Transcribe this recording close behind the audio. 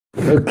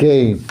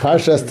Okay,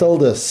 Parshas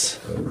Toldos.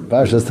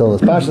 Parshas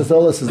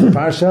Toldos is the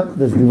Parsha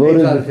that's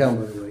devoted.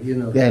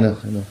 Yeah, I know.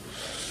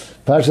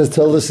 Parshas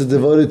Toldos is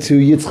devoted to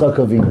Yitzchak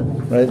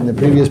Avinu. Right, in the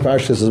previous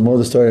Parshas is more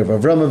the story of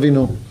Avram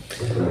Avinu,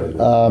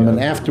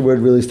 and afterward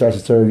really starts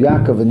the story of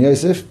Yaakov and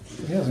Yosef.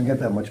 He doesn't get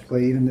that much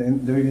play in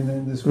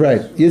this. Right,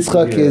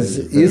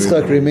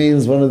 Yitzchak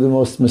remains one of the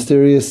most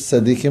mysterious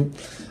tzaddikim.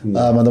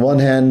 On the one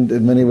hand,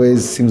 in many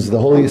ways, seems the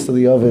holiest of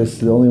the Ovis,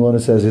 the only one who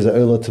says he's a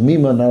Oila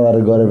Tamima, not allowed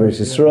to go to Eretz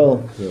Yisrael.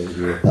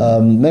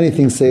 Many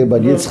things say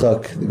about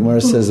Yitzchak. The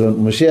Gemara says when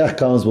Mashiach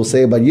comes, we'll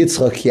say about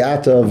Yitzchak,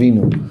 Hi'ata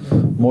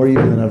Avinu, more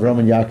even than Avram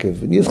and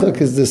Yaakov. And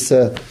Yitzchak is this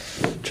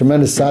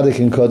tremendous tzaddik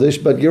in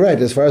Kodesh, but you're right,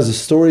 as far as the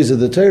stories of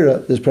the Torah,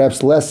 there's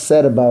perhaps less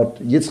said about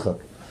Yitzchak.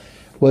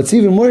 What's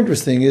even more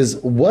interesting is,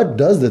 what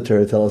does the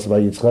Torah tell us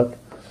about Yitzchak?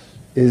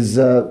 Is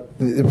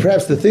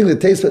perhaps the thing that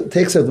takes up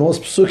the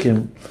most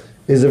psukim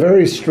is a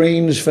very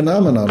strange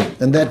phenomenon,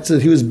 and that's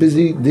that he was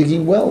busy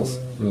digging wells.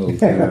 With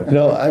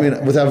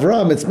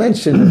Avram it's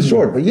mentioned in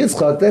short, but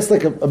Yitzchak, that's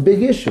like a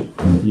big issue.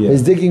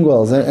 Is digging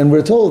wells, and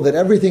we're told that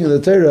everything in the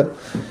Torah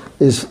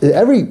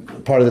every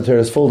part of the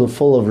Torah is full of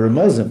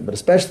remuzim, but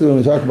especially when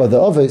we talk about the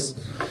Ovis.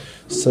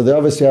 So the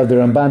Ovis, you have the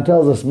Ramban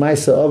tells us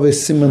Maisa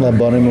Ovis Siman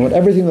Labanim, and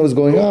everything that was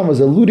going on was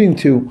alluding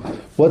to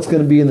what's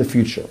going to be in the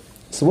future.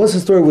 So what's the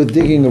story with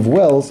digging of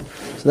wells?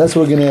 So that's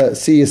what we're going to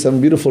see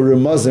some beautiful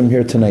remuzim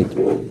here tonight.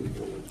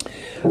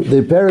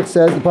 The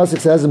pasuk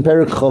says in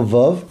Perek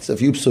Chavav, it's a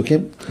few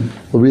psukim.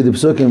 We'll read the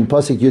psukim.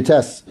 Pasuk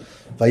Yutes.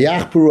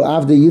 Vayachpuru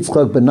avdei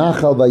Yitzchak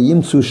benachal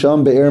vayimtzu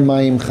sham be'er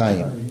mayim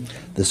chayim.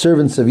 The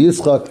servants of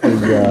Yitzchak,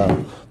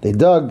 they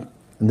dug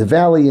in the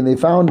valley and they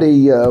found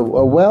a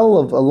well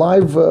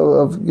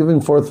of giving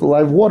forth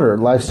live water,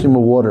 live stream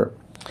of water.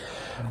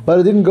 But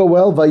it didn't go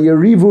well.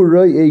 Vayarivu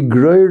roi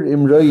groir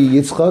im roi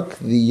Yitzchak.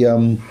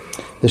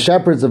 The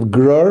shepherds of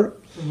Gror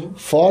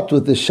fought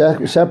with the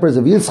shepherds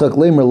of Yitzchak.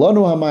 Leimer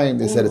lanu hamayim.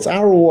 They said it's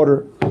our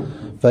water.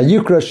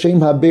 Vayukra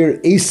shem haber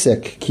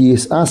Esek ki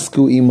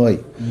yisasku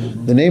imoi.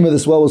 The name of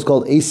this well was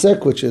called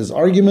Esek, which is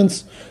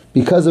arguments,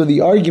 because of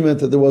the argument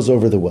that there was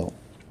over the well.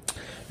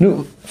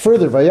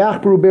 Further,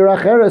 Vayachpru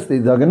beracheres, they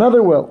dug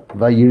another well.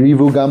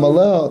 Vayirivu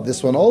gamalel.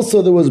 This one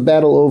also there was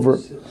battle over.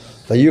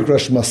 Vayukra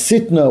shma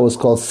sitna was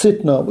called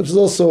sitna, which is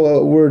also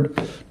a word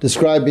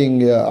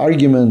describing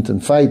argument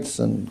and fights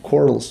and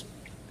quarrels.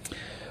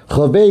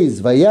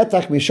 Chavez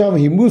vayetach misham,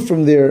 he moved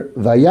from there.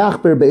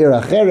 Vayachper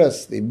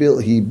be'eracheres,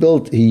 he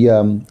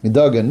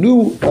dug a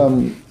new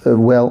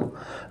well.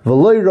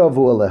 V'loy ravu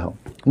aleho.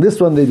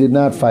 This one they did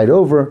not fight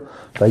over.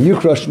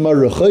 Vayukra shma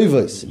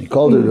rechoivos, and he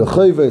called it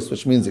rechoivos,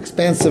 which means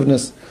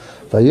expansiveness.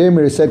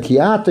 Vayomer, he said, Ki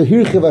ata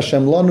hirchiv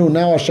Hashem lanu,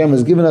 now Hashem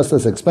has given us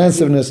this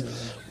expansiveness.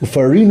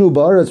 Ufarinu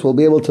ba'aretz, will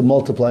be able to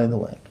multiply in the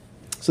land.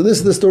 So this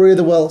is the story of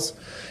the wells.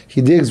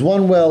 He digs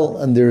one well,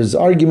 and there's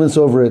arguments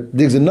over it.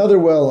 Digs another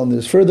well, and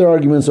there's further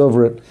arguments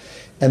over it.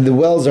 And the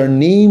wells are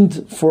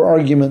named for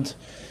argument.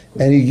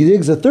 And he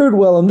digs a third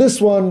well, and this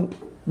one,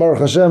 Baruch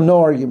Hashem, no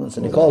arguments.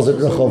 And he calls it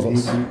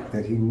Rechovos.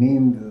 That he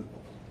named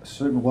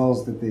certain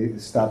wells that they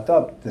stopped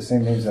up, the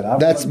same names that Avram.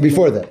 That's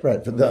before that,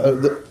 right.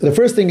 The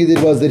first thing he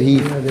did was that he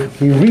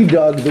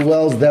redug the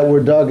wells that were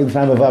dug in the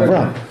time of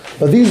Avram.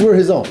 But these were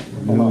his own.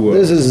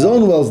 This is his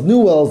own wells, new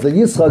wells that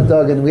Yitzchak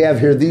dug, and we have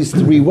here these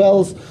three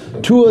wells,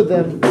 two of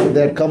them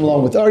that come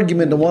along with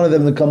argument, and one of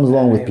them that comes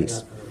along with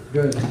peace.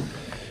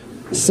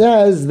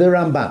 Says the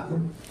Ramban,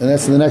 and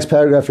that's in the next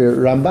paragraph here.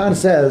 Ramban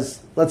says,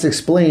 let's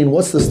explain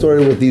what's the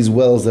story with these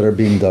wells that are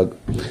being dug.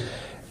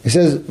 He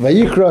says,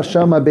 Vayikra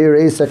Shama Be'er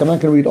Esek. I'm not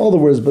going to read all the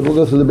words, but we'll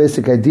go through the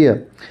basic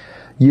idea.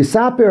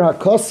 Yisaper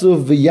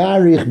HaKosuv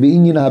V'yarich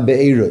Be'inyin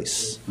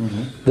HaBe'eros.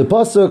 The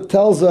pasuk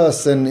tells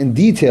us in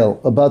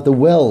detail about the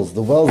wells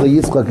that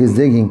Yitzchak is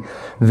digging.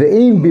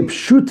 Ve'ein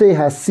bipshute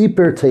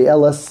hasiper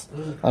te'elas.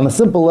 On a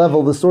simple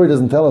level, the story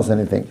doesn't tell us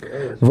anything.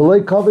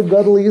 V'loi kavod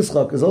gadol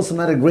Yitzchak is also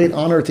not a great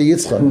honor to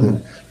Yitzchak.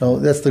 No,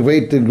 that's the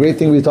great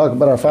thing we talk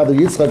about our father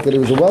Yitzchak, that he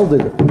was a well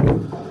digger.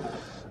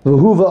 Both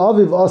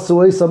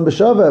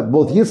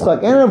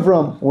Yitzchak and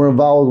Avram were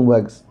involved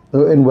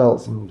in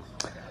wells.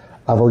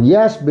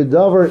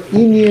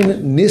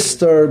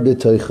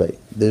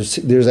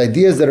 There's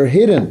ideas that are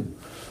hidden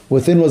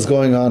within what's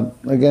going on.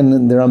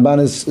 Again, the Ramban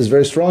is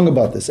very strong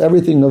about this.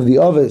 Everything of the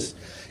Ovis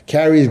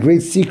carries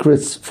great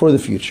secrets for the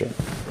future.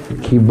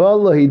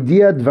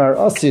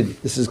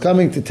 This is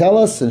coming to tell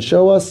us and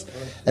show us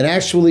and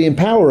actually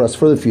empower us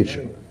for the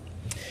future.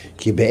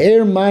 Ki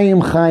be'er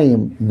mayim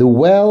chayim, the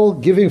well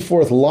giving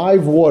forth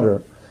live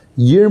water,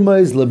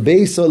 yirmais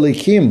lebeisa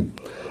lekim,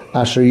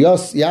 asher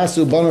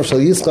yasu banav shel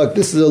Yitzchak.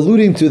 This is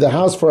alluding to the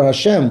house for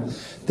Hashem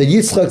that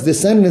Yitzchak's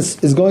descendants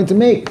is going to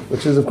make,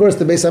 which is of course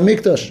the Beis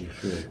Hamikdash.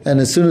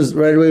 And as soon as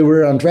right away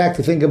we're on track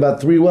to think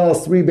about three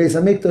wells, three Beis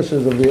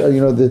Hamikdashes of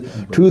the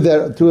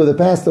two of the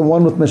past and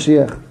one with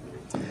Mashiach.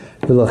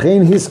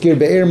 V'lachein hiskir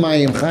be'er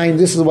mayim chayim.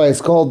 This is why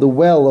it's called the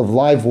well of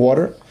live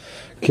water.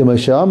 Like the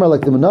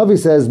Manavi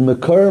says,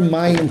 Mekar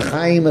Mayim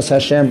Chaim as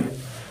Hashem.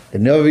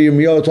 And Nevi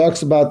Yirmiyahu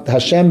talks about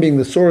Hashem being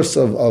the source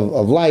of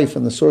life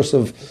and the source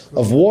of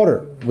water,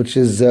 which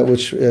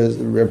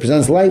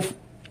represents life.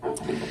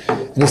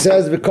 And he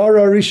says,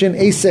 V'kara Rishon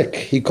Asek.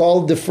 He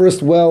called the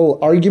first well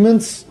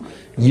arguments.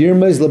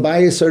 Yirmez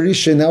Labayis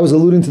Arishin. That was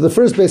alluding to the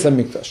first Beis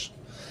Hamikdash.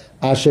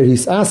 Asher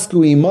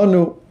Hisasku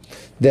Imanu.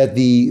 That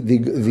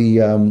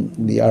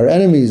our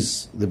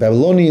enemies, the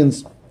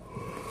Babylonians,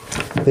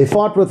 they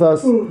fought with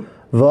us.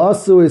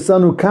 V'asu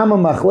isanu kama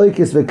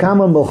machlokes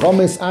v'kama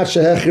milchames ad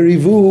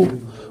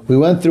shehecherivu. We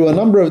went through a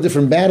number of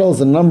different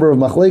battles, a number of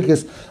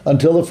machlokes,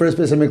 until the first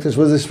Beis Hamikdash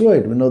was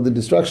destroyed. We know the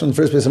destruction of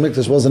the first Beis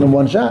Hamikdash wasn't in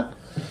one shot.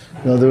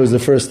 There was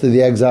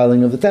the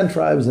exiling of the 10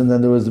 tribes, and then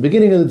there was the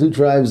beginning of the 2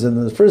 tribes, and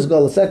then the first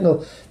Gaul, the second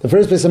Gaul. The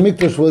first Beis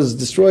Hamikdash was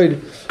destroyed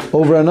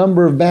over a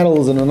number of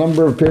battles and a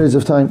number of periods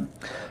of time.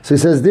 So he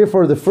says,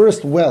 therefore, the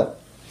first well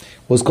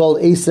was called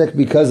Asek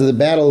because of the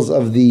battles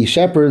of the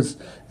shepherds,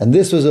 and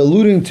this was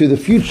alluding to the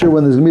future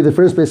when there's going to be the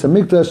first Beis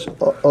Hamikdash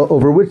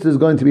over which there's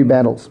going to be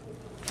battles.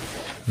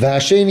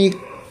 V'hasheni,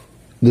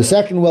 the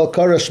second well,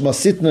 Karash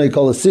Masitna, he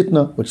called it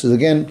Sitna, which is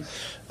again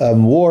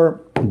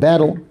war,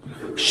 battle.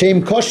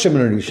 Shem Koshem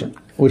Rishon,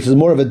 which is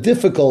more of a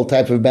difficult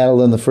type of battle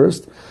than the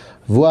first.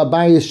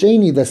 V'abayis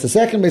Sheni, that's the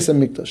second Beis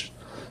Hamikdash.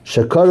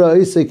 Shekara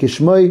Isei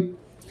Kishmoi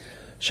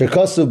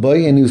Shekasu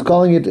Boy, and he was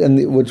calling it,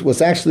 and which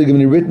was actually going to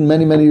be written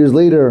many years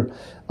later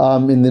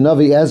in the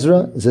Navi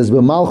Ezra. It says,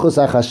 "B'malchus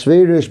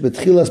Achashverosh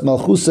betchilas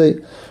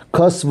Malchusei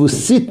kasvu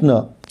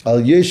Sitna al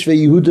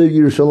Yeshvei Yehuda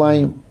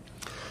Yerushalayim."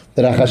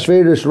 That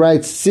Achashverosh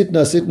writes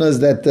Sitna. Sitna is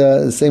that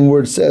same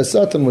word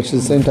Satan, which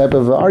is the same type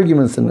of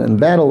arguments and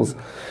battles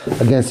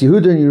against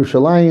Yehuda and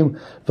Yerushalayim.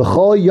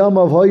 V'chol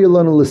yamav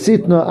hoyelanu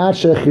l'sitna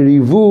asher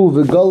chirivu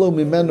v'galo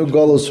mimenu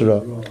galo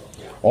surah.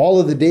 All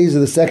of the days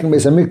of the second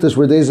Beis Hamikdash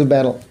were days of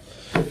battle.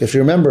 If you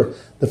remember,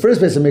 the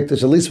first Beis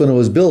Hamikdash, at least when it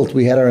was built,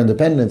 we had our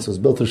independence. It was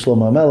built through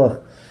Shlomo HaMelech.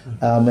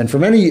 And for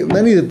many, some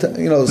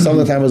of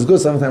the time was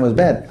good, some of the time was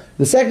bad.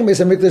 The second Beis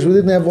Hamikdash, we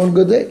didn't have one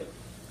good day.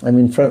 The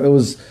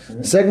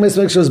second Beis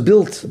Hamikdash was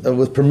built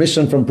with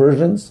permission from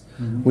Persians.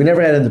 Mm-hmm. We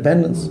never had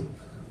independence.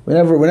 We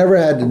never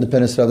had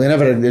independence. We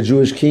never had a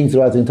Jewish king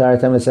throughout the entire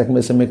time of the second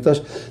Beis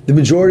Hamikdash. The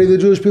majority of the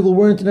Jewish people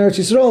weren't in Eretz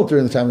Yisrael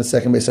during the time of the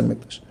second Beis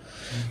Hamikdash.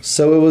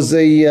 So it was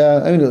it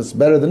was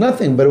better than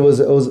nothing, but it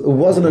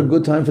wasn't a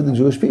good time for the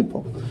Jewish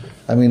people.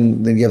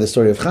 Then you have the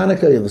story of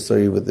Hanukkah, you have the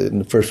story with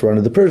the first one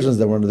of the Persians,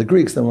 then one of the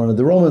Greeks, then one of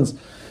the Romans.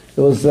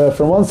 It was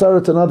from one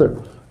side to another,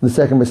 the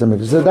second Beis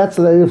Hamikdash. So that's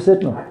the idea of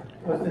Sitna.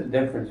 What's the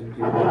difference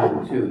between 1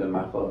 and 2, the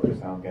machlokas?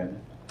 I don't get it.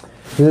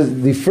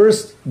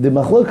 The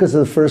machlokas are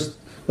the first.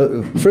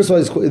 First of all,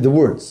 is the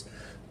words.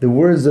 The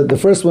words. The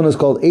first one is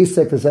called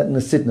Asek. The second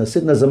is Sitna.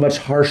 Sitna is a much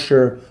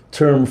harsher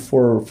term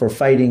for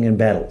fighting in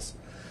battles.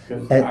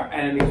 Because our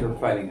enemies were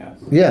fighting us.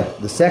 Yeah,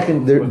 the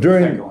second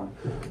one?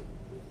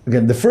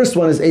 Again, the first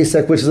one is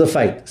Asek, which is a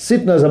fight.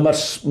 Sitna is a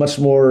much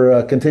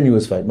more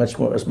continuous fight, much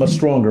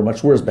stronger,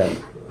 much worse battle.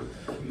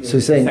 So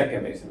he's saying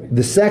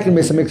the second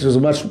Beis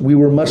Hamikdash we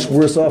were much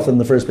worse off than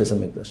the first Beis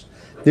Hamikdash.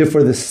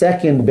 Therefore, the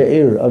second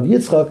Be'er of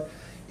Yitzchak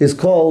is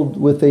called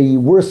with a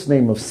worse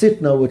name of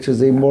Sitna, which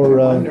is a more.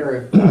 I wonder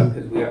if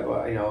because we, a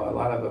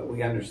lot of it,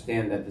 we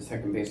understand that the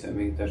second Beis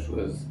Hamikdash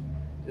was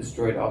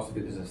destroyed also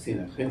because of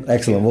Sinach.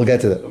 Excellent. We'll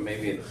get to that. So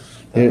maybe it's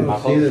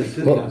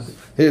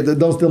here,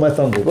 don't steal my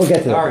thunder. We'll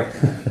get to that.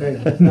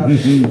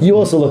 Sorry. You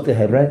also looked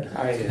ahead, right?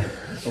 I did.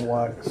 So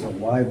why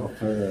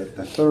for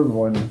the third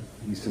one,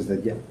 he says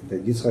that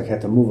Yitzchak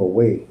had to move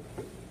away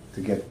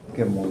to get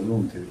more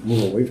room to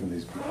move away from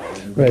these people.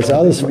 Right. So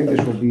others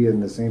will be in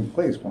the same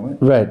place, won't it?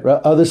 Right.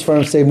 Others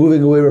firms say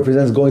moving away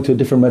represents going to a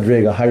different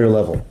madrig, a higher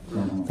level.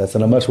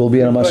 Mm-hmm. We'll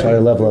be on a much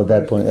higher level at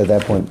that point.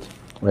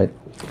 Right.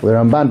 The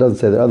Ramban doesn't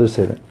say that. Others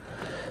say that.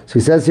 So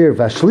he says here,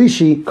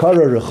 Vashlishi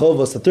kara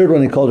rechovos. The third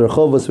one he called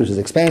rechovos, which is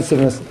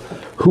expansiveness.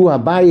 Hu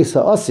habayis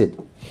ha'asid.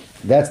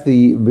 That's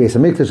the Beis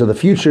Hamikdash of the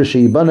future.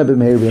 Sheibana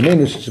b'meir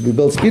b'yameinu. Should be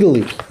built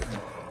speedily.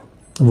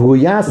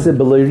 V'yaseh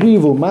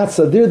b'leirivu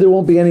matzah. There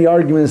won't be any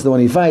arguments when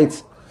he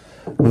fights.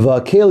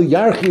 V'akel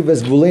yarchiv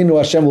es gvuleinu.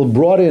 Hashem will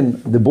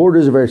broaden the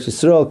borders of Eretz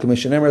Yisrael.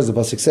 Commissioner as the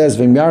pasuk says,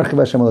 V'im yarchiv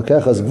Hashem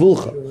alokecha es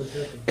gvulcha.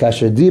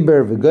 Kasher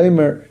diber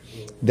v'goymer.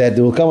 That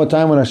there will come a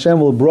time when Hashem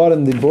will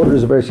broaden the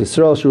borders of Eretz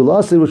Yisrael,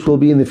 which will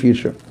be in the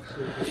future.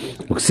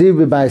 Concerning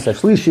the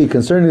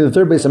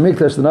third Beis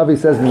Hamikdash, the Navi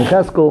says in the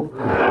Cheskel,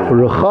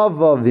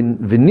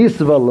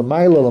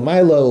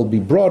 Lamaila will be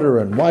broader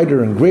and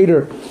wider and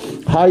greater,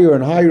 higher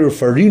and higher.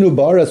 Farinu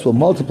Ba'aretz will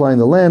multiply in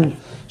the land.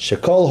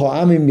 Shekol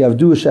ha'amim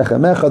yavdu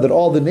shechemecha, that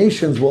all the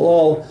nations will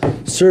all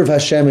serve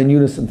Hashem in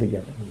unison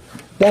together.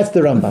 That's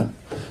the Ramban.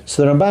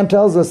 So the Ramban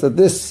tells us that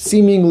this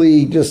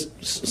seemingly just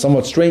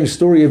somewhat strange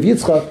story of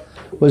Yitzchak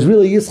was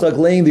really Yitzchak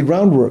laying the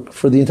groundwork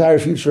for the entire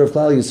future of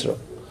Klal Yisrael.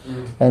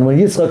 And when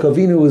Yitzchak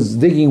Avinu was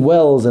digging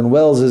wells, and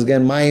wells is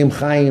again Mayim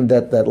Chaim,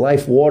 that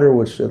life water,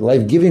 which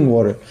life-giving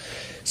water,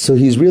 so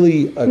he's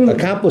really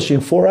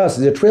accomplishing for us.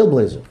 He's a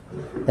trailblazer,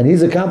 and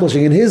he's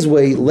accomplishing in his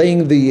way,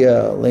 laying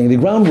the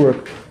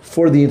groundwork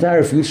for the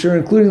entire future,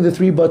 including the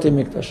 3 Batei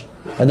Mikdash.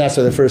 And that's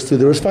why the first two,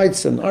 there was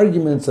fights and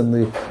arguments, and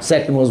the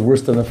second was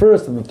worse than the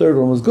first, and the third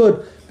one was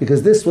good,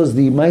 because this was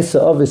the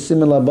Maisa Avis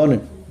Simen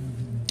Labanim,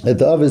 that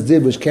the Avis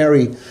did was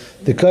carry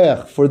the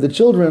koyach for the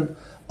children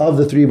of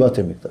the three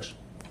Batei Mikdash.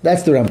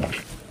 That's the Rambam.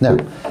 Now,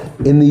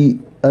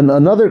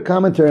 another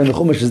commentary on the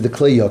Chumash is the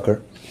Klei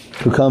Yoker,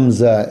 who comes,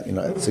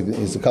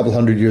 he's a couple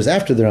hundred years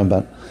after the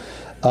Ramban.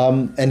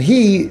 And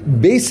he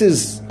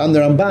bases on the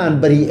Ramban,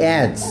 but he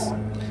adds,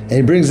 and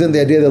he brings in the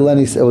idea that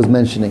Lenny was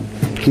mentioning.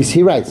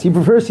 He writes, he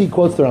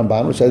quotes the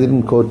Ramban, which I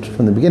didn't quote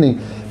from the beginning,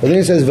 but then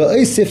he says,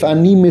 V'oisif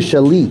ani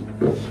mishali.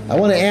 I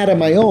want to add on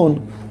my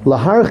own,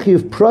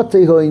 laharchiv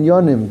proteho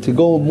inyonim, to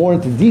go more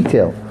into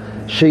detail,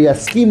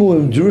 sheyaskimu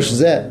im drush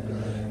zeh,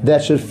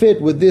 that should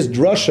fit with this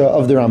drasha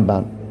of the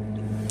Ramban.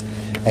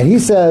 And he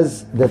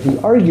says that the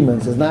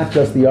arguments is not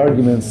just the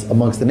arguments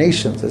amongst the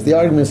nations, it's the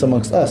arguments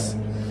amongst us.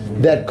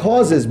 That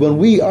causes, when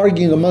we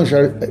arguing amongst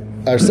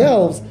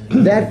ourselves,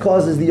 that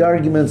causes the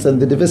arguments and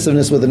the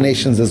divisiveness with the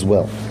nations as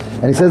well.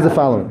 And he says the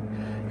following: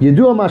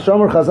 Yedua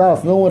Mashamar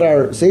Chazal, know what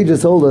our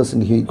sages told us,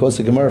 and he quotes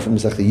the Gemara from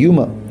Masechta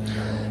Yuma.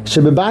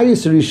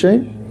 Shebebayis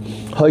Rishon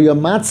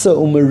hayamatza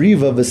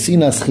umeriva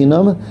v'sinas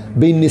chinam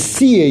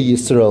b'nisiyei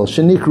Yisrael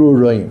shenikru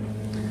royim.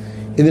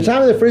 In the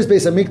time of the first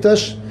Beis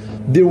Hamikdash,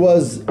 there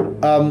was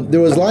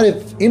a lot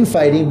of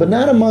infighting, but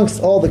not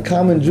amongst all the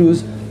common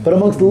Jews, but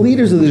amongst the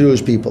leaders of the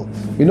Jewish people.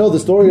 You know the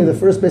story of the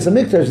first Beis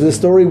Hamikdash is the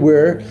story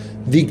where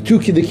the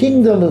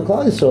kingdom of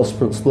Klal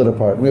Yisrael split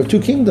apart. We have two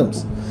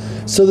kingdoms.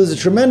 So there's a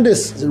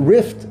tremendous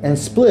rift and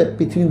split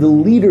between the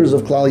leaders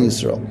of Klal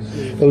Yisrael.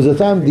 There was a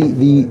time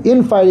the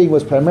infighting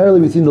was primarily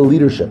between the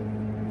leadership.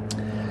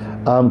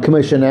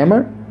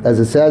 As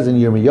it says in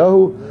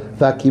Yirmiyahu,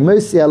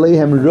 V'akimesi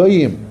aleihem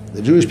royim.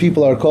 The Jewish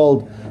people are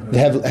called, they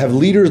have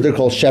leaders, they're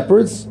called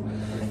shepherds,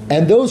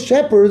 and those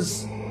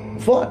shepherds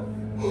fought.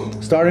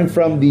 Starting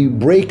from the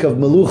break of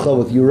Melucha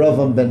with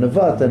Yeravam ben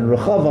Nevat and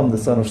Rechavam, the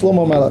son of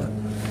Shlomo Melech.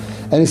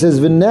 And he says,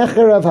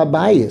 V'necher of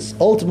Habayis.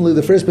 Ultimately,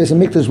 the first Beis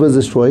Hamikdash was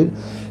destroyed.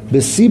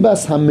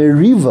 B'sibas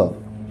hameriva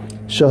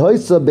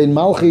shehoitza ben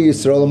Malchi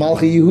Yisrael and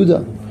Malchi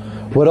Yehuda.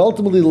 What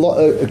ultimately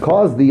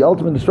caused the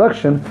ultimate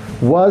destruction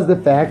was the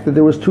fact that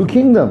there was two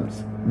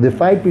kingdoms. The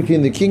fight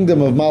between the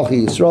kingdom of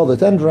Malchi Yisrael, the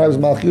 10 tribes,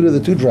 Malchi Yehuda, the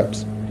 2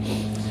 tribes.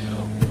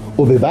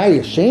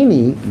 Ubebayis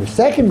Sheni, the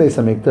second Beis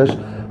Hamikdash,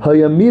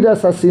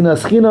 Hayamidas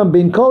Asinas Chinam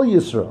ben Kol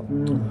Yisrael.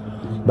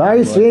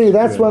 Bayis Sheni,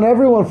 that's when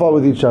everyone fought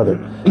with each other.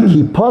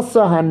 Ki pasa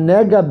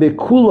hanega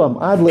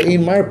bekulam ad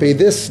le'in marpe.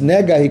 This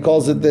nega, he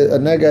calls it, a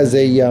nega is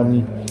a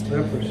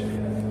Leprosy.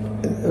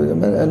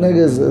 A nega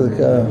is I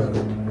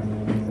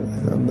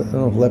don't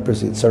know if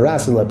leprosy, it's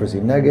Sarasi leprosy.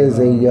 Nega is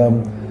a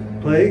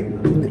Plague?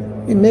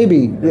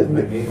 maybe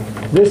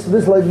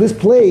this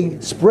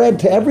plague spread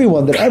to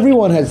everyone, that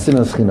everyone had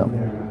sinas chinam.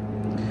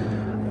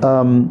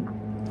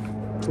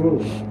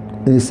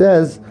 And he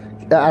says,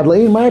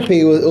 Adlain Marpe,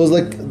 it was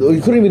like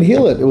you couldn't even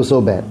heal it. It was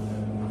so bad.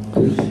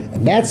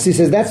 And he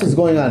says that's what's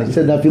going on. He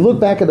said, now if you look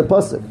back at the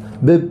pasuk,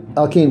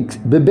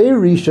 Bebeir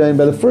Rishon,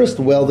 by the first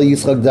well that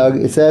Yitzchak dug,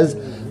 it says,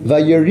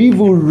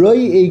 Vayarivu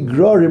roye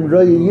grorim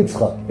roye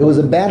Yitzchak. It was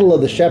a battle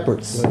of the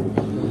shepherds.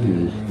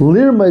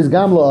 Lirma is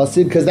gamla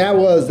asid, because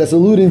that's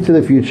alluding to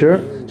the future.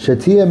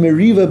 Shatia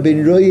meriva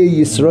ben roye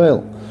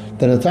Yisrael.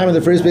 Then at the time of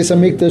the first Beis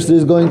Hamikdash,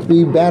 there's going to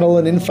be battle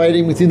and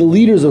infighting between the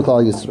leaders of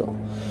Klal Yisrael.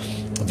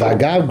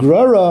 Vagav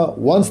grara,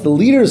 once the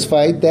leaders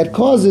fight, that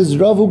causes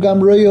Ravu Gam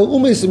Roya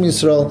Umesim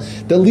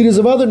Yisrael, the leaders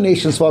of other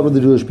nations fought with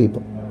the Jewish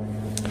people.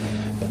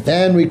 But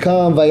then we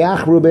come,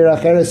 Vayachru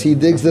Beracheres, he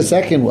digs the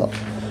second well.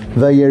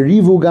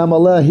 Vayarivu Gam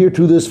Allah, here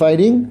too there's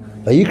fighting.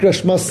 Vayikra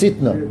Shma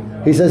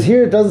Sitna. He says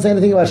here it doesn't say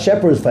anything about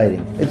shepherds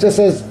fighting. It just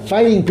says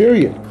fighting,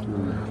 period.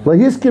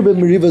 Lahiskir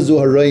B'meriva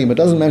Zuharayim, it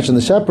doesn't mention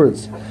the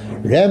shepherds.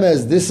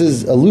 Remez, this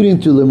is alluding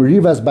to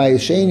Lemrivas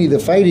Bayesheni, the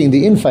fighting,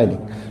 the infighting.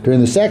 During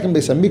the second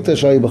Beis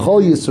Hamikdash,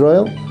 B'chol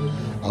Yisrael,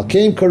 Al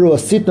Kain Karu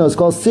Sitna, it's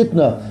called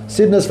Sitna.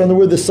 Sitna is from the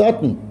word the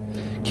Satan.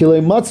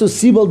 Kilei Matzu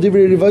Sibal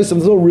Divrei Rivaisim,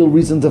 there's no real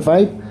reason to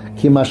fight.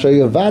 Ki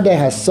Mashayavada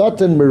has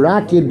Satan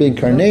Merakid Ben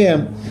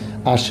Karneim,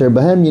 Asher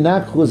Bahem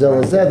Yinakhu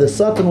Zelazeh. The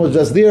Satan was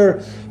just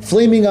there,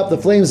 flaming up the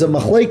flames of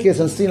Machlekes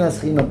and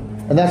Sinas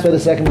Chinam. And that's why the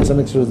second Beis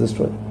Hamikdash was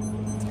destroyed.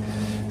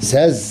 He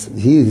says,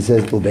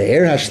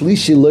 Ube'er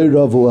Hashlishi Lo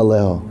Ravu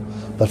Aleho.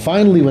 But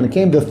finally, when it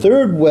came to the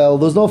third well,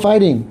 there was no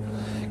fighting.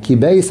 The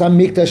third Beis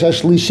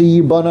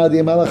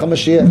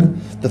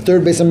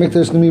Hamikdash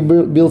is going to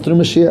be built through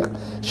Mashiach.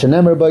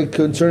 Shenemer, by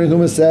concerning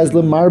whom it says,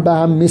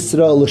 L'marba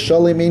misra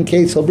l'shalom in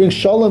case he'll bring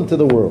shalom to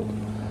the world.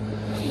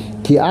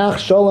 Ki ach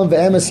shalom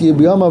ve'emes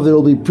yibiyamav, there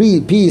will be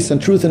peace and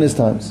truth in his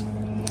times.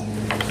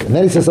 And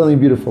then he says something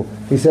beautiful.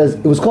 He says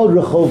it was called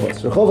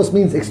Rechovos. Rechovos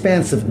means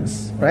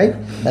expansiveness, right?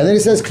 And then he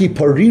says Ki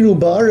pariru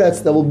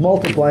ba'aretz, that will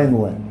multiply in the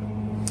land.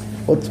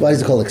 Why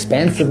is it called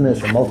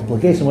expansiveness and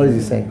multiplication? What is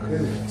he saying?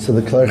 So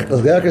the Klerk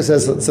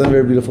says something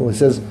very beautiful. He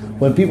says,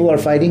 when people are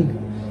fighting,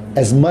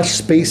 as much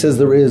space as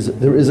there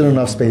isn't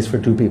enough space for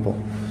two people.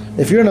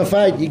 If you're in a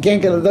fight, you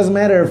can't get, it doesn't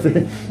matter if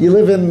you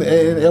live in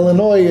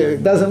Illinois,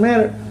 it doesn't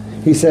matter.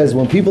 He says,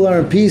 when people are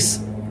in peace,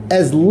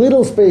 as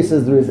little space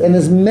as there is, and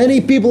as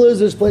many people as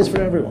there's place for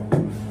everyone.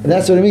 And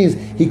that's what it means.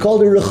 He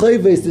called it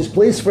Rechoves, there's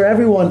place for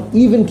everyone,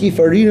 even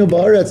Kifarinu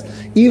Ba'aretz,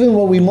 even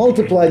when we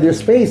multiply, there's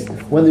space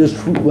when there's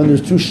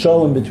true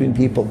shalom between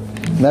people.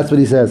 And that's what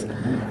he says.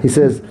 He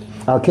says,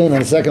 Al-Kain, on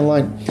the second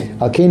line,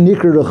 Al-Kain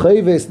Nikr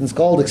Rechoves, and it's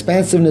called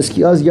expansiveness,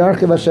 Ki Az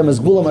Yarchev Hashem Es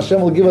Gulam,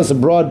 Hashem will give us a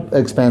broad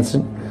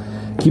expansion.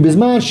 Ki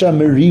Bizman Sham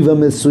Meriva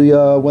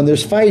Mitsuya, when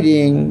there's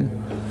fighting,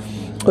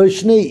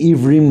 Oshnei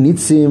Ivrim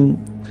Nitzim,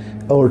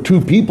 or two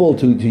people,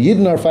 two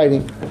Yidden are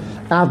fighting,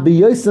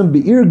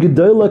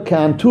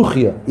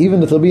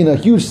 even if they'll be in a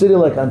huge city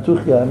like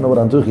Antuchia, I don't know what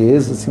Antuchia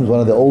is, it seems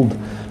one of the old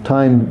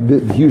time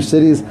huge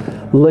cities.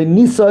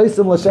 Even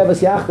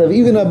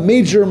a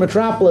major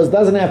metropolis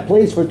doesn't have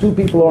place for two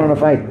people who are in a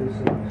fight.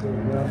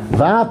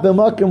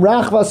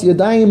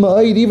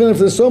 Even if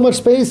there's so much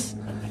space,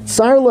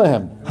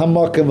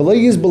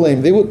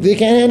 they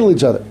can't handle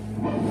each other.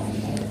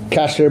 He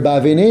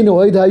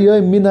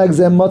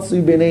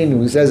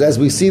says, as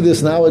we see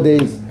this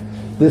nowadays,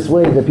 this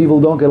way that people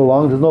don't get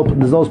along, there's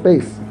no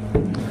space.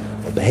 In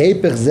the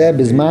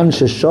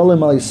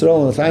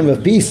time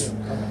of peace,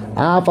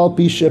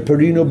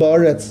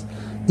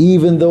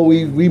 even though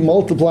we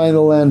multiply in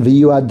the land,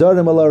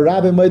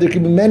 there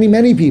can be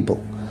many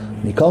people.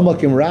 There's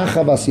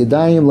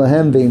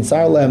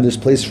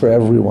place for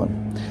everyone.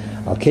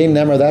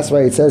 That's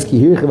why it says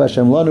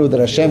that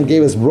Hashem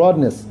gave us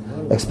broadness,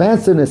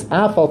 expansiveness,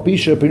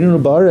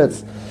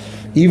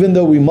 even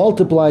though we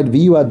multiplied,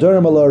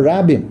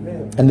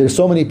 and there's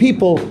so many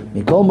people,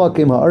 it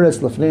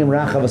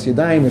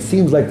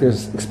seems like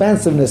there's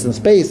expansiveness and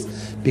space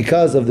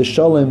because of the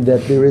shalom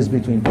that there is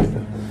between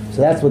people. So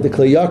that's what the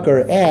Kli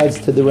Yakar adds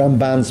to the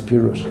Ramban's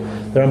Pirush.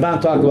 The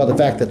Ramban talked about the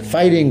fact that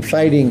fighting,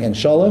 and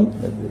shalom,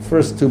 the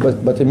first two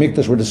but the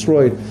Mikdash were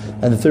destroyed,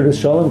 and the third is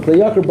shalom. Kli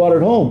Yakar brought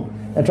it home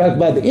and talked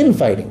about the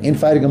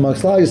infighting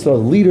amongst Klal Yisrael, the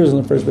leaders in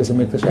the first base of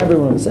Mikdash,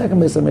 everyone in the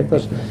second base of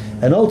Mikdash,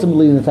 and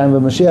ultimately in the time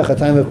of Mashiach, a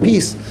time of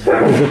peace, is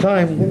a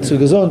time to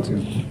Gesund,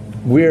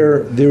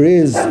 where there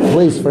is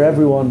place for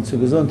everyone to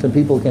Gesund, and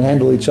people can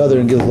handle each other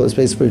and give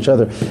space for each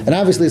other. And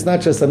obviously it's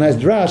not just a nice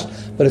drash,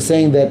 but it's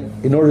saying that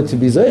in order to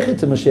be Zeiche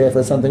to Mashiach,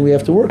 that's something we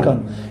have to work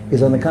on,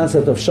 is on the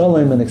concept of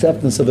shalom and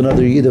acceptance of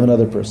another Yid, of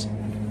another person.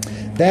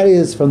 That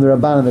is from the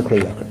Ramban and the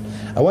Kli Yakar.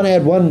 I want to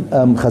add one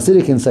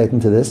Hasidic insight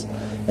into this,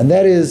 and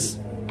that is,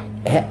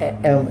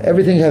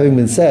 everything having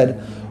been said,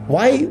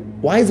 why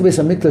is the Beis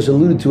HaMikdash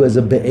alluded to as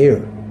a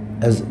be'er,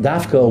 as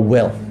dafka, a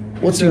well?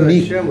 What's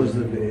unique? Hashem was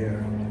the be'er.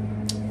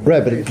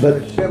 Right,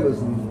 but Hashem was,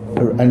 I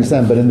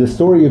understand, but in the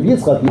story of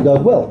Yitzchak, he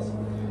dug wells.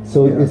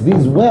 So it's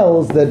these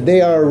wells that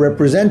they are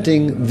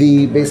representing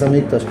the Beis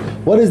HaMikdash.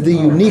 What is the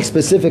unique,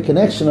 specific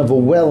connection of a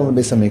well in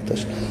the Beis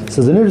HaMikdash?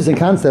 So it's an interesting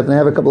concept, and I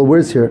have a couple of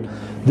words here.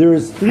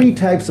 There's three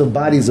types of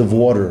bodies of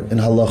water in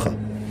halacha.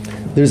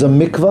 There's a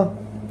mikvah,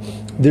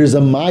 there's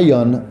a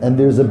mayan, and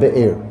there's a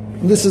be'er.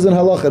 This is in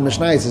halacha and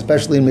mishnayos,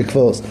 especially in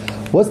mikvahs.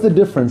 What's the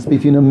difference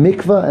between a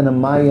mikvah and a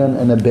mayan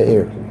and a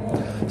be'er?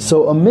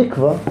 So a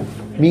mikvah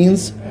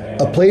means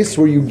a place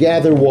where you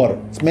gather water.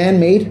 It's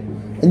man-made,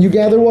 and you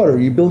gather water.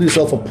 You build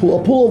yourself a pool.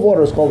 A pool of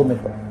water is called a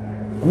mikvah.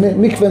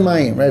 Mikvah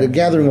mayim, right? A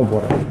gathering of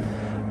water.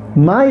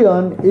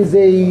 Mayan is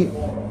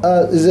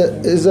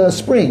a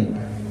spring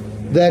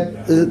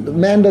that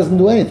man doesn't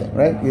do anything,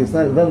 right? It's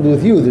not nothing to do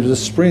with you. There's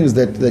just springs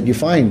that you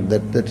find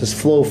that just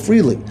flow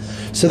freely.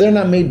 So they're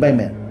not made by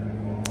man.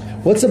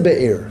 What's a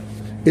be'er?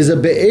 Is a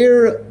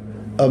be'er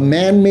a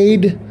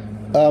man-made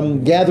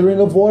gathering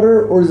of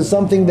water, or is it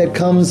something that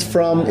comes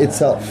from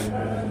itself?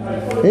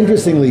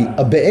 Interestingly,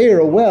 a be'er,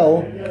 a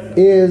well,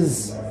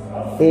 is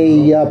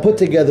a put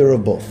together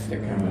of both.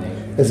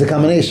 It's a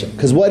combination.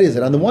 Because what is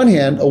it? On the one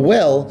hand, a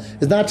well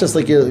is not just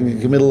like you're in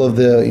the middle of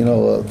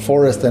the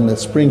forest and the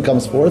spring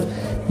comes forth.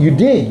 You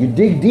dig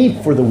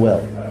deep for the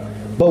well.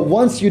 But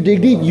once you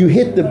dig deep, you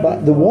hit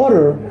the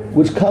water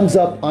which comes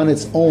up on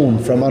its own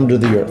from under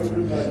the earth.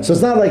 So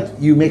it's not like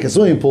you make a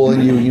swimming pool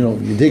and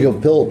you dig a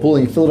pool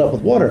and you fill it up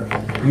with water.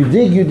 You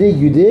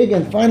dig,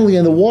 and finally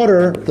in the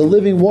water, the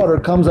living water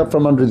comes up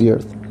from under the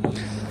earth.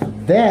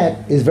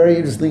 That is very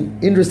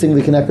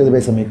interestingly connected to the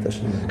Beis HaMikdash.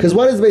 Because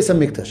what is the Beis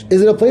HaMikdash?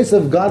 Is it a place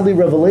of godly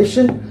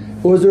revelation,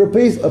 or is there a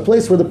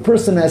place where the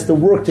person has to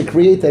work to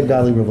create that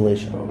godly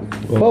revelation?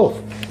 Both.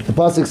 The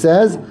pasuk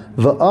says,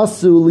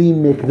 "Va'asu li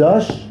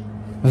mikdash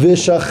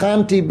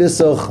v'shachamti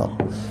b'socham."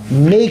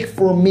 Make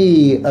for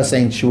me a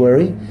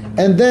sanctuary,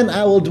 and then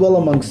I will dwell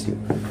amongst you.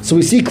 So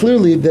we see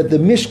clearly that the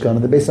Mishkan,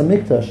 the Beis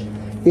HaMikdash,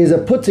 is a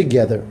put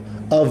together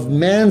of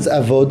man's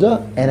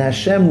avoda and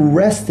Hashem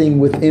resting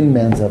within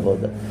man's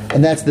avoda,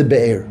 and that's the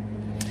be'er.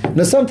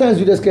 Now sometimes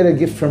we just get a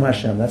gift from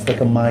Hashem. That's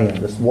like a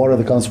mayan, this water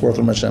that comes forth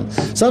from Hashem.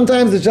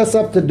 Sometimes it's just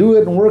up to do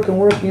it and work, do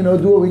what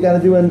we got to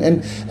do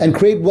and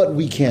create what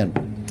we can.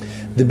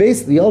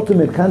 The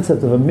ultimate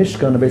concept of a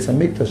Mishkan, a Beis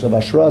HaMikdash, of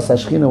Ashras,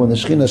 Hashchina, when the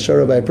Shechina is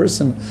shara by a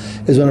person,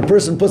 is when a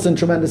person puts in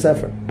tremendous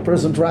effort. A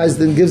person tries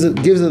and gives it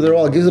their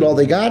all, gives it all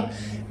they got,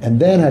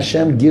 and then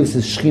Hashem gives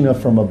His Shechina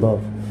from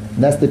above.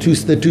 And that's the two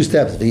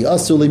steps.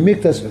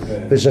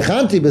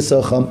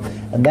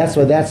 And that's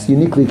why that's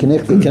uniquely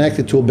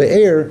connected to a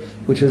be'er,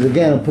 which is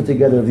again put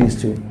together of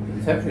these two.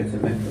 Conceptually, it's a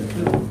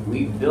mikveh too.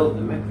 We build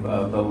the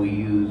mikveh, but we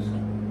use,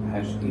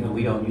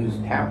 we don't use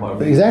tap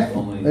water.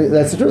 Exactly.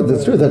 That's true.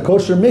 That's true. The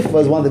kosher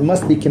mikveh is one that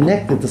must be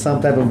connected to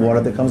some type of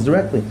water that comes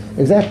directly.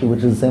 Exactly,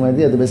 which is the same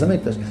idea, the Beis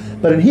HaMikdash.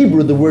 But in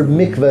Hebrew, the word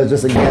mikveh is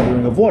just a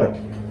gathering of water.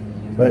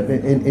 Right?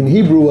 In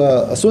Hebrew,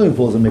 a swimming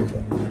pool is a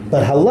mikveh.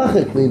 But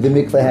halachically, the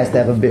mikveh has to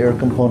have a be'er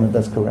component.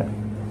 That's correct.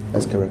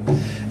 That's correct.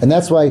 And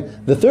that's why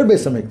the third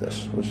Beis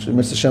HaMikdash, which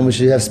Mr. Hashem we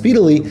should have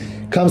speedily,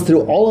 comes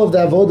through all of the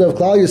avodah of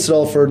Klal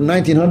Yisrael for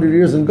 1900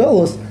 years in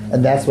Golus,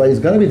 and that's why he's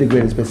going to be the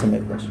greatest Beis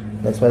HaMikdash.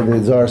 That's why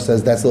the Zohar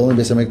says that's the only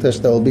Beis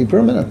HaMikdash that will be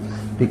permanent,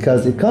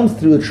 because it comes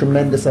through a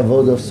tremendous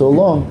avodah of so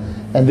long,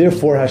 and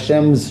therefore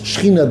Hashem's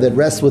Shechina that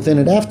rests within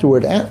it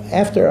afterward,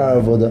 after our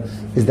avodah,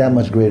 is that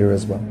much greater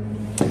as well.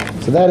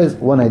 So that is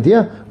one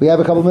idea. We have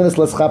a couple minutes.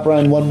 Let's chop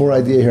around one more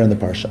idea here in the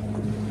Parsha.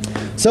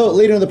 So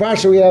later in the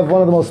Parsha, we have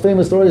one of the most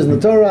famous stories in the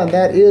Torah, and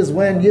that is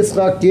when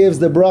Yitzchak gives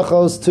the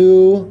brachos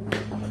to,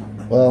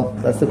 well,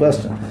 that's the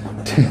question.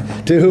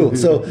 To who?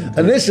 So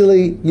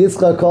initially,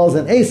 Yitzchak calls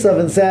in Esav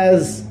and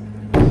says,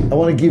 I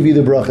want to give you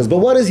the brachos. But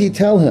what does he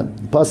tell him?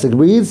 Pasuk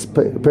reads,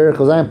 Perek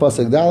Chazayim,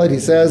 Pasuk Dalet, he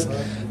says,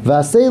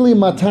 Vaseli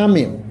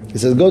matamim. He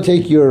says, go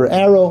take your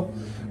arrow,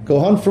 go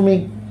hunt for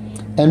me,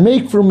 and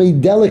make for me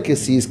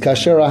delicacies,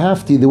 kasher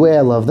ahafti, the way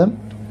I love them,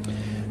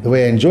 the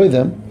way I enjoy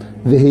them.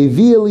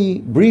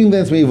 V'hevieli, bring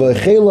them to me,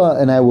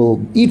 v'echela, and I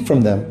will eat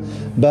from them.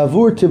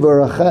 Bavur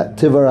tivarachecha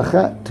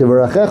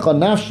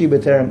nafshi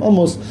b'terem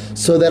omos,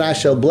 so that I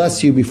shall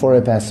bless you before I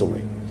pass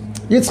away.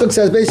 Yitzchak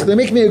says basically,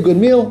 make me a good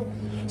meal,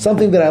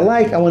 something that I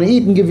like, I want to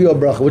eat and give you a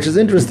bracha, which is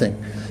interesting.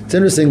 It's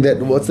interesting that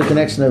what's the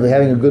connection of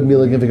having a good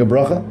meal and giving a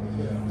bracha?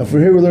 And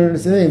from here we learn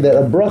this thing that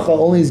a bracha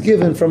only is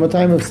given from a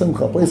time of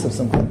simcha, a place of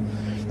simcha.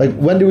 Like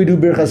when do we do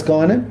birchas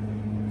kohanim?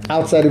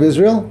 Outside of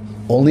Israel?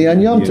 Only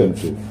on Yom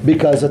Tov,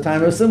 because a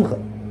time of simcha.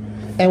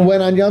 And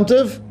when on Yom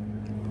Tov?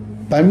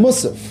 By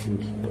Musaf.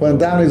 When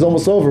Downey is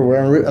almost over,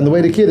 we're on the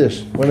way to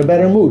Kiddush. We're in a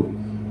better mood.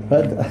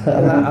 Right?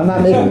 I'm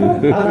not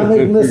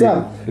making this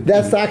up.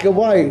 That's taka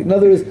why. In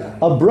other words,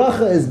 a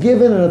bracha is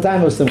given in a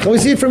time of simcha. We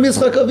see it from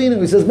Yitzchak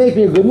Avinu. He says, make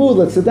me a good mood,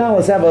 let's sit down,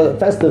 let's have a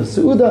festive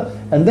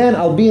su'udah, and then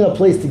I'll be in a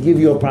place to give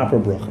you a proper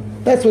bracha.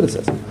 That's what it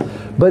says.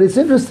 But it's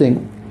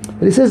interesting.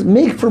 And he says,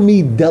 make for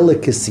me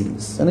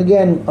delicacies. And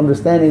again,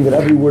 understanding that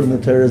every word in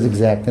the Torah is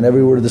exact, and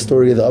every word of the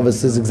story of the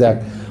Avos is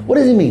exact. What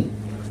does he mean?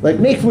 Like,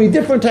 make for me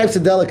different types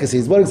of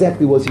delicacies. What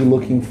exactly was he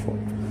looking for?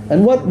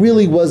 And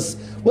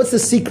what's the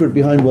secret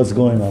behind what's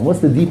going on? What's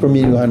the deeper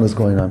meaning behind what's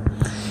going on?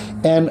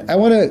 And I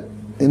want to,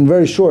 in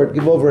very short,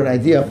 give over an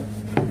idea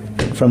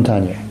from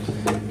Tanya.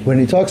 When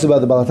he talks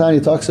about the Baal HaTanya, he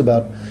talks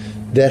about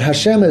that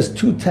Hashem has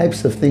two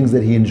types of things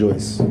that he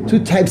enjoys. Two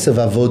types of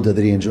avodah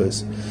that he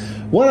enjoys.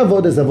 One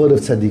avodah is avodah of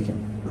tzaddikim.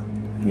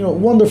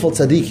 Wonderful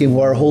tzaddikim who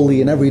are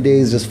holy and every day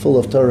is just full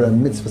of Torah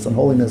and mitzvahs and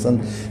holiness,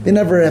 and they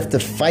never have to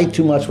fight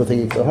too much with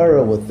the Yetzer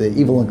Hara, with the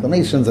evil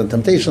inclinations and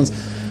temptations.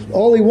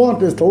 All they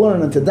want is to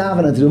learn and to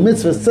daven and to do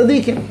mitzvahs,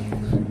 tzaddikim.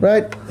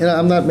 Right?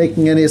 I'm not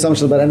making any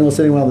assumptions about anyone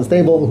sitting around this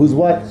table, who's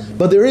what,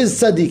 but there is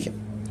tzaddikim.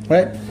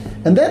 Right?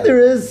 And then there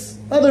is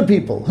other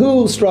people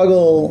who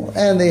struggle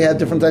and they have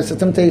different types of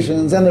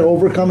temptations and they're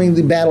overcoming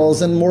the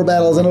battles and more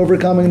battles and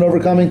overcoming.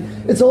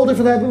 It's a whole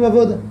different type of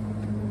avodah.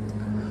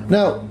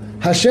 Now,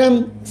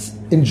 Hashem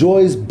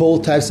enjoys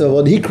both types of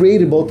avodah. He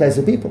created both types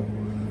of people.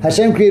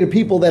 Hashem created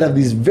people that have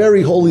these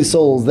very holy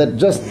souls that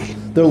just,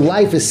 their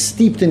life is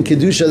steeped in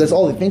Kedusha. That's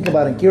all they think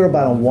about and care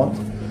about and want.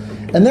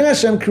 And then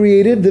Hashem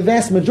created the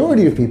vast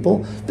majority of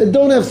people that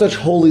don't have such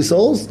holy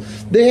souls.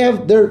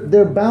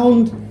 They're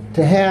bound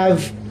to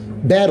have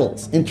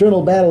battles,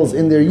 internal battles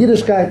in their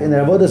Yiddishkeit, in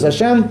their avodas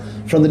Hashem,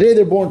 from the day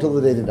they're born till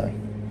the day they die.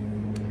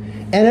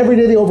 And every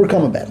day they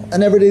overcome a battle.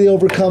 And every day they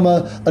overcome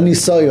a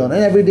nisayon. And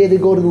every day they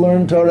go to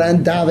learn Torah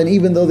and daven,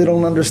 even though they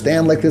don't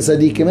understand like the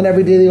tzaddikim. And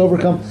every day they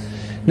overcome.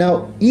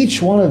 Now,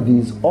 each one of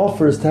these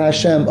offers to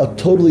Hashem a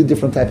totally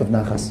different type of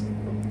nachas.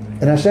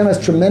 And Hashem has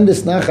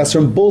tremendous nachas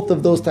from both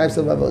of those types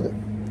of avodah.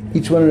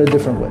 Each one in a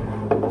different way.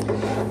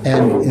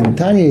 And in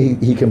Tanya,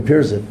 he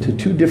compares it to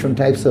two different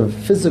types of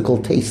physical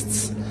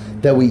tastes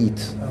that we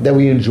eat, that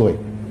we enjoy.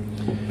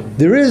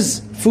 There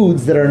is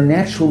foods that are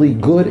naturally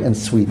good and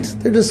sweet.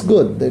 They're just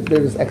good. They're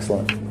just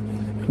excellent.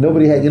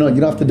 Nobody had, you don't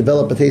have to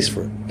develop a taste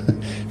for it.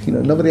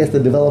 Nobody has to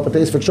develop a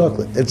taste for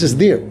chocolate. It's just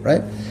there,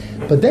 right?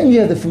 But then you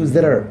have the foods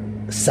that are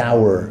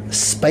sour,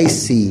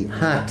 spicy,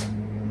 hot.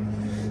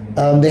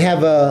 They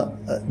have what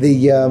are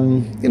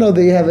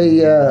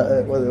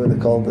they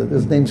called?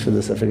 There's names for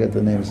this. I forget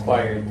the names.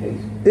 Acquired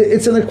taste.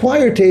 It's an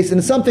acquired taste, and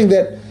it's something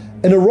that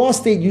in a raw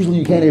state usually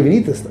you can't even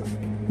eat this stuff.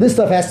 This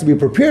stuff has to be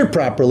prepared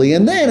properly,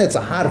 and then it's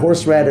a hot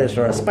horseradish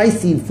or a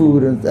spicy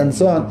food and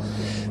so on.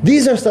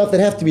 These are stuff that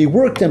have to be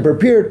worked and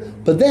prepared,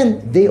 but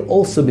then they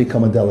also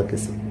become a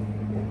delicacy.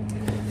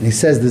 And he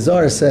says, the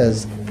Zohar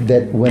says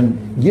that when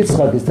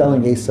Yitzchak is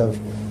telling Esav,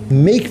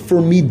 make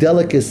for me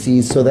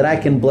delicacies so that I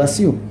can bless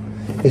you,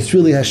 it's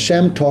really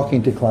Hashem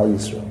talking to Klal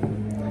Yisrael.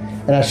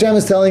 And Hashem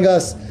is telling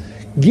us,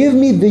 give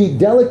me the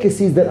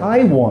delicacies that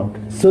I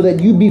want so that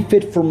you be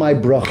fit for my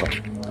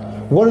bracha.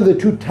 What are the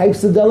two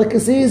types of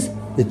delicacies?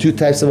 The two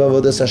types of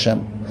avodas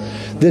Hashem.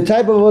 The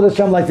type of avodas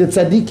Hashem like the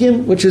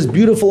tzaddikim, which is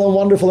beautiful and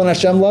wonderful and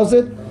Hashem loves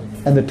it,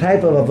 and the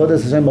type of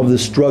avodas Hashem of the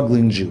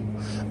struggling Jew,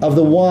 of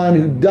the one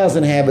who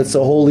doesn't have it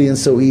so holy and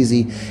so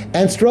easy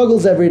and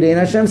struggles every day.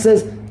 And Hashem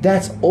says,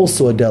 that's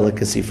also a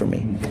delicacy for me.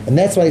 And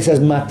that's why he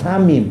says,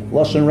 matamim,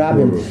 lashon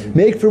rabim,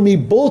 make for me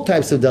both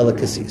types of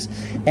delicacies.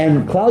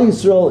 And Klal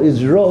Yisrael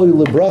is ro'oi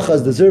lebracha,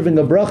 is deserving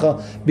of bracha,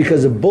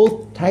 because of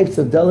both types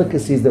of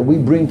delicacies that we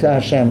bring to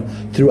Hashem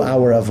through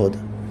our avodah.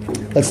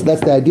 That's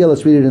the idea.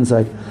 Let's read it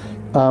inside.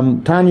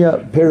 Tanya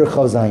Perich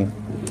Chav Zayin.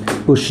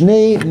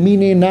 Ushnei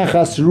mine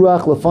nachas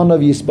ruach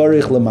lefanav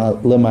yisbarich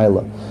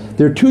lemaila.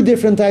 There are two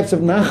different types of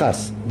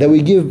nachas that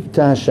we give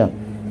to Hashem.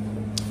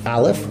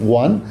 Aleph,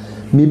 one,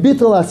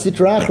 mibitul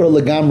asitra achra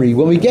legamri.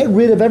 When we get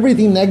rid of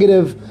everything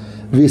negative,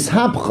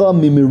 vishapcha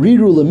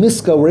mimiriru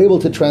lemiska, we're able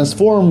to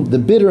transform the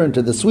bitter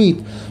into the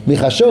sweet.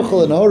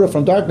 Michashochel and ahora,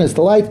 from darkness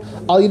to light.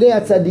 Al yidei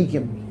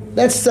tzadikim.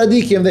 That's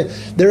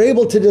tzadikim. They're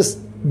able to just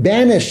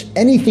banish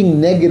anything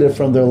negative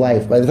from their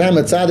life. By the time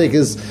a tzaddik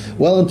is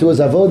well into his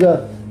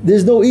avodah,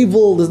 there's no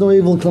evil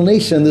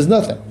inclination, there's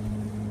nothing.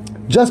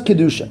 Just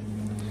kedusha.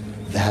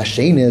 The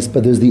hashenis,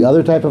 but there's the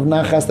other type of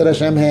nachas that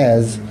Hashem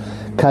has.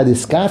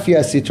 Kadiskafia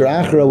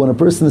sitra achra, when a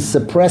person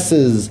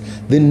suppresses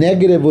the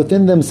negative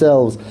within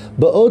themselves.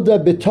 Ba'oda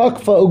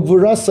betokfa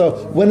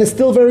ugvurasa, when it's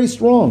still very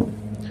strong.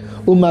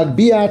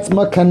 Umagbiat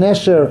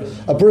makanesher,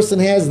 a person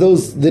has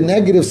the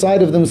negative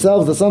side of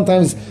themselves that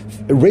sometimes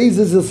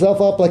raises itself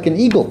up like an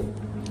eagle.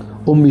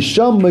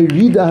 Umisham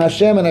meirida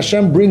Hashem, and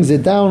Hashem brings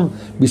it down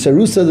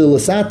bisarusa de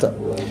lasata,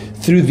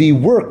 through the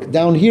work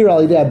down here,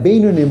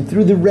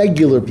 through the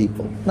regular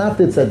people, not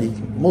the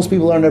tzaddikim. Most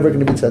people are never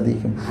going to be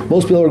tzaddikim.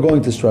 Most people are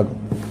going to struggle.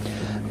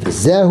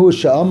 Zehu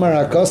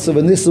sha'amar hakasav,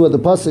 and this is what the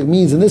pasuk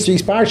means in this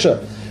week's parsha,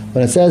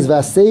 when it says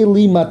 "Vasei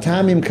li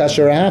matamim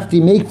kasher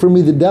hafti," make for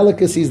me the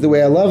delicacies the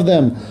way I love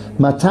them.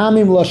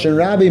 Matamim lashon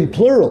rabim,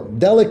 plural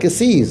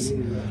delicacies.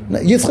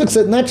 Yitzchak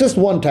said, not just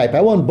one type,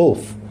 I want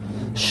both.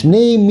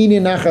 Shnei mini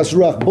nachas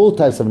ruach, both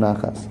types of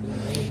nachas.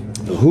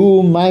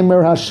 Hu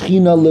maimer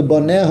hashchina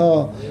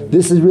lebaneha.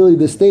 This is really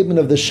the statement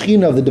of the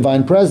Shechina, of the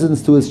divine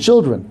presence, to his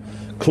children.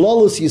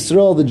 Klolus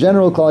Yisrael, the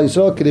general Klal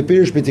Yisrael,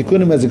 kedepirish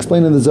b'tikunim, as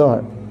explained in the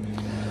Zohar.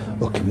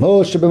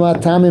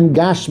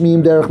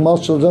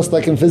 Just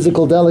like in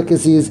physical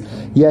delicacies,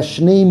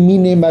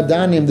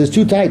 there's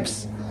two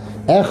types.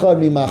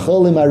 One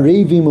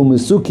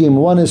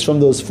is from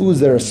those foods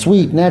that are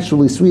sweet,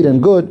 naturally sweet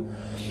and good.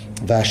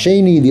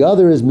 The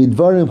other is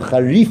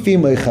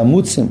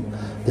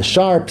the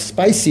sharp,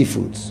 spicy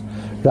foods.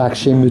 That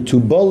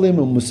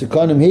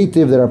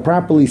are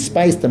properly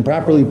spiced and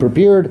properly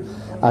prepared.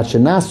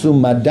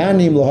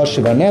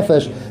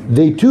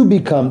 They too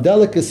become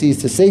delicacies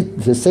to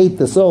sate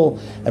the soul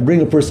and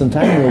bring a person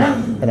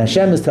time. And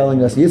Hashem is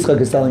telling us,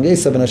 Yitzchak is telling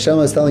Esav, and Hashem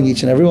is telling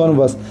each and every one of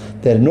us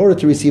that in order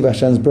to receive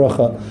Hashem's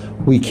bracha,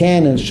 we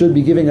can and should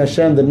be giving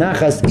Hashem the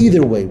nachas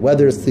either way,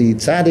 whether it's the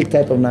tzaddik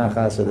type of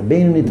nachas or the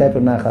beinoni type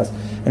of nachas.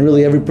 And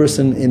really every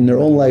person in their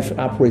own life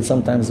operates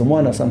sometimes in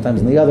one or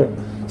sometimes in the other,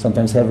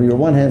 sometimes heavier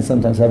one hand,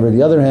 sometimes heavier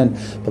the other hand,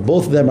 but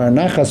both of them are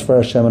nachas for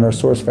Hashem and are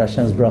source for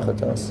Hashem's bracha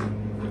to us.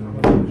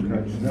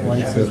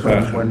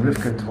 When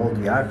Rivka told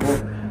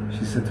Yaakov,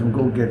 she said to him,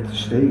 "Go get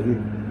steak."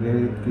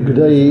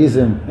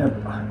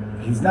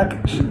 He's not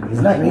going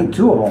to eat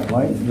two of them,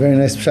 right? Very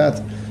nice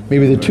pshat.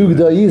 Maybe the two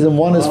g'dayizim,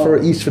 one is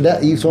for each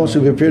that. Each one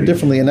should be prepared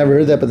differently. I never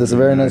heard that, but that's a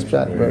very nice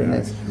pshat. Very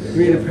nice.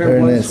 Read a pair,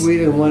 one nice.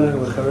 Sweet and one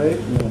with charet.